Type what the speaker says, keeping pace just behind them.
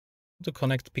To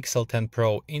connect Pixel 10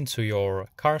 Pro into your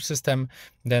car system,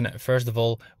 then first of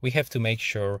all, we have to make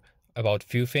sure about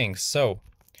few things. So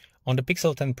on the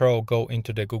Pixel 10 Pro, go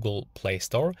into the Google Play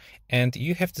Store and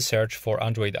you have to search for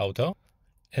Android Auto.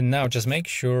 And now just make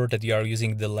sure that you are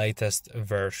using the latest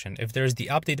version. If there's the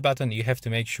update button, you have to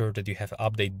make sure that you have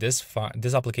updated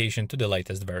this application to the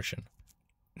latest version.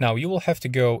 Now you will have to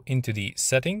go into the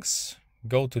settings,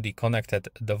 go to the connected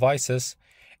devices,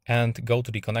 and go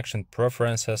to the connection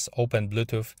preferences, open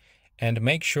Bluetooth, and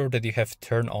make sure that you have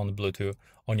turned on Bluetooth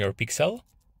on your Pixel.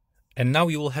 And now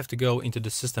you will have to go into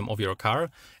the system of your car,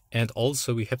 and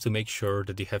also we have to make sure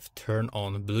that you have turned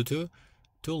on Bluetooth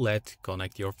to let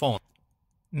connect your phone.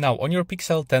 Now on your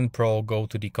Pixel 10 Pro, go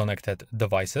to the connected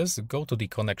devices, go to the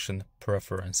connection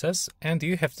preferences, and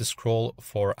you have to scroll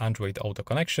for Android Auto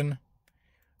connection,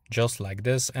 just like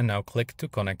this, and now click to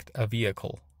connect a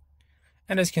vehicle.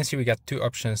 And as you can see, we got two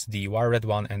options, the wired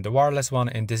one and the wireless one.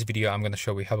 In this video, I'm going to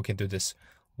show you how we can do this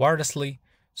wirelessly.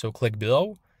 So click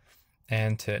below.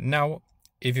 And now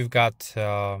if you've got,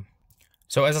 so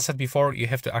as I said before, you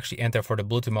have to actually enter for the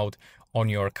Bluetooth mode on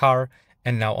your car.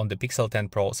 And now on the Pixel 10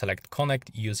 Pro, select connect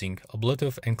using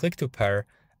Bluetooth and click to pair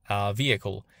a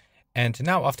vehicle. And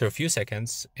now after a few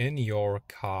seconds in your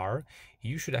car,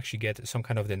 you should actually get some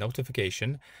kind of the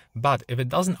notification. But if it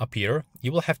doesn't appear,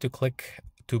 you will have to click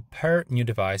to pair new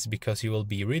device because you will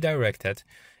be redirected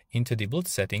into the Bluetooth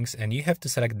settings and you have to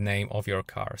select the name of your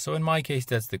car. So in my case,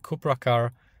 that's the Cupra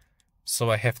car.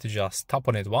 So I have to just tap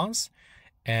on it once.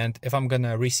 And if I'm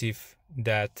gonna receive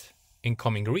that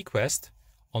incoming request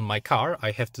on my car,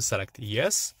 I have to select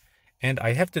yes. And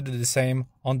I have to do the same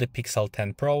on the Pixel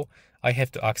 10 Pro. I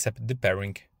have to accept the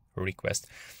pairing request.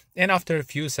 And after a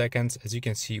few seconds, as you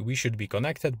can see, we should be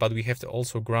connected, but we have to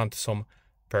also grant some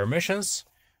permissions.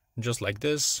 Just like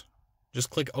this, just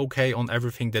click OK on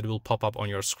everything that will pop up on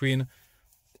your screen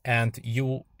and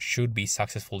you should be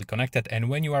successfully connected. And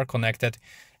when you are connected,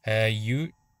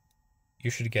 you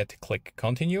should click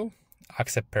continue,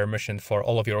 accept permission for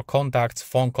all of your contacts,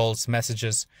 phone calls,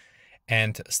 messages,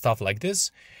 and stuff like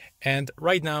this. And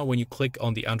right now, when you click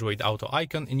on the Android Auto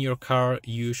icon in your car,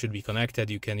 you should be connected.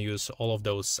 You can use all of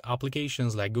those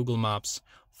applications like Google Maps,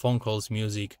 phone calls,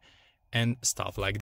 music, and stuff like that.